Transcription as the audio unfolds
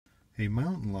A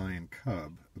mountain lion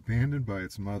cub, abandoned by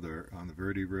its mother on the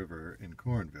Verde River in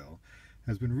Cornville,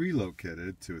 has been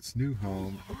relocated to its new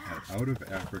home at Out of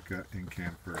Africa in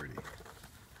Camp Verde.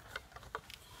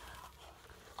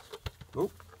 Oh,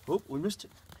 we missed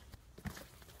it.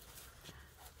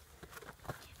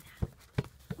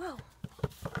 Whoa.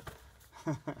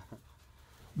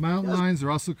 Mountain lions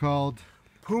are also called...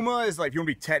 Puma is like, if you want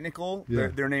to be technical, Yeah.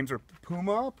 their names are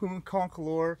Puma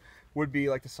concolor would be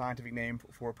like the scientific name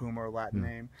for a puma or Latin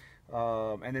name.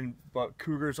 But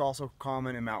cougar is also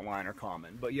common and mountain lion are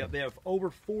common. But yeah, they have over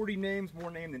 40 names,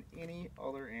 more named than any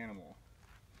other animal.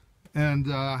 And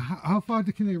how far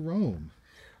can they roam?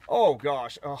 Oh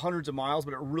gosh, hundreds of miles,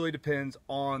 but it really depends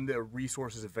on the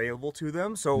resources available to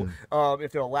them. So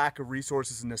if there's a lack of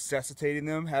resources necessitating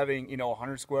them having,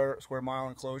 100 square mile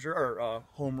enclosure or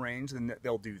home range, then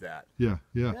they'll do that. Yeah.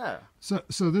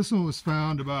 So this one was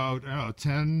found about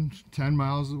 10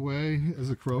 miles away as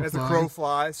a crow flies. As the crow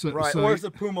flies, right? Or as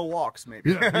the puma walks,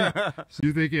 maybe. Yeah. So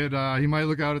you think he might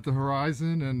look out at the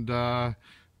horizon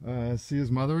and see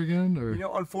his mother again,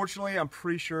 or unfortunately, I'm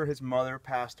pretty sure his mother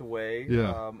passed away.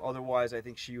 Yeah. Otherwise, I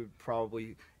think he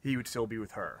would still be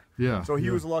with her. Yeah. So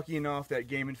he was lucky enough that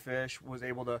Game and Fish was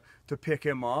able to pick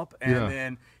him up, and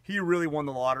then he really won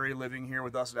the lottery living here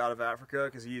with us Out of Africa,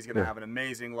 because he's going to have an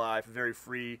amazing life, a very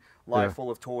free life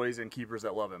full of toys and keepers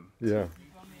that love him. Yeah.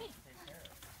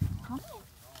 Come on.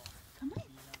 Come on.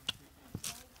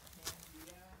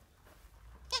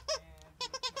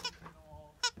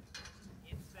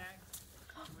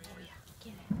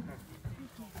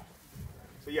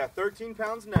 So yeah, 13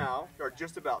 pounds now, or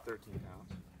just about 13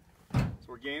 pounds. So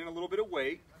we're gaining a little bit of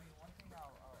weight.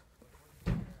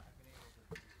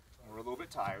 We're a little bit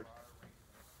tired.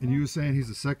 And you were saying he's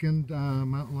the second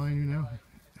mountain lion you now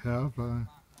have?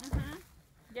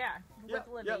 Yeah, with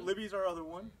Libby. Yeah, Libby's our other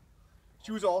one.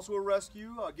 She was also a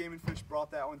rescue. Game and Fish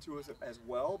brought that one to us as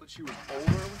well, but she was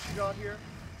older when she got here,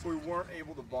 so we weren't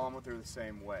able to bond with her the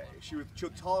same way. She'll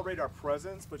tolerate our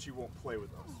presence, but she won't play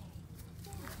with us.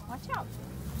 Watch out.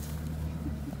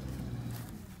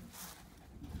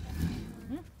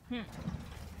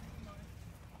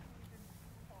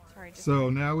 Sorry. So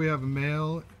now we have a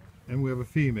male and we have a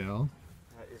female.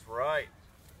 That is right.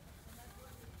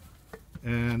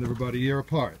 And they're about a year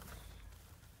apart.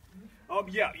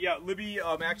 Yeah. Libby,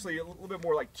 actually a little bit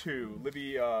more like 2.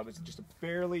 Libby is just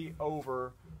barely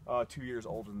over 2 years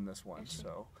older than this one,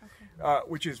 so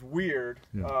which is weird,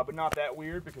 but not that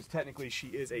weird, because technically she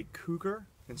is a cougar,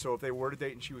 and so if they were to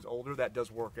date and she was older, that does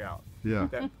work out. Yeah.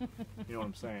 You know what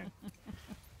I'm saying?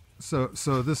 So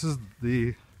this is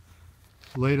the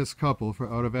latest couple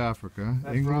for Out of Africa.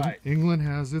 That's England, right. England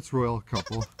has its royal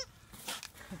couple.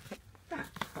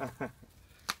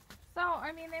 So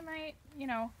I mean, they might,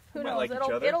 who might knows? like each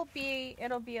other. It'll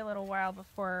be a little while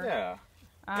before. Yeah.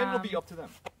 And it'll be up to them.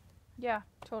 Yeah,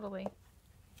 totally.